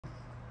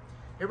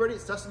Hey everybody,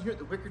 it's Dustin here at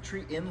the Wicker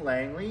Tree in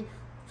Langley,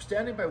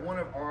 standing by one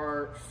of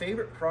our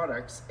favorite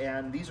products,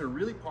 and these are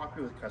really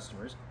popular with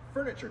customers,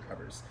 furniture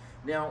covers.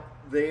 Now,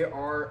 they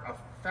are a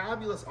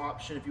fabulous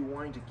option if you're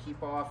wanting to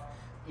keep off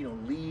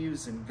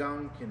leaves and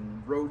gunk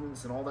and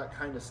rodents and all that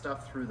kind of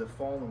stuff through the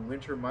fall and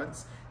winter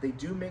months. They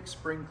do make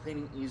spring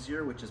cleaning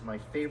easier, which is my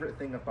favorite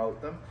thing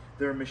about them.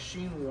 They're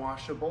machine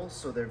washable,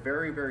 so they're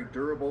very, very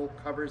durable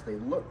covers. They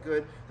look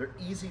good. They're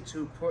easy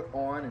to put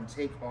on and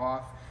take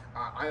off.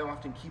 I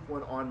often keep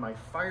one on my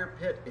fire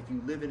pit. If you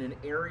live in an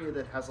area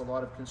that has a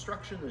lot of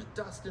construction, there's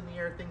dust in the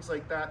air, things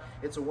like that,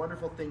 it's a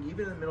wonderful thing.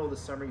 Even in the middle of the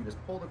summer, you just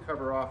pull the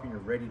cover off and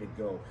you're ready to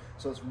go.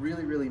 So it's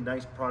really, really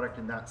nice product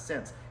in that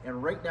sense.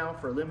 And right now,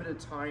 for a limited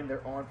time,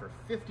 they're on for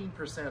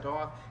 15%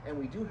 off, and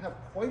we do have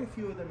quite a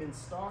few of them in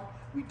stock.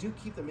 We do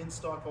keep them in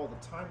stock all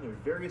the time. There's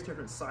various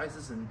different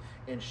sizes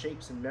and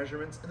shapes and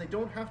measurements, and they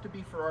don't have to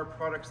be for our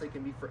products. They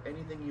can be for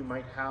anything you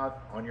might have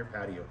on your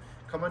patio.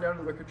 Come on down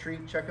to the Wicker Tree,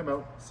 check them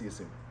out. See you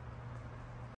soon.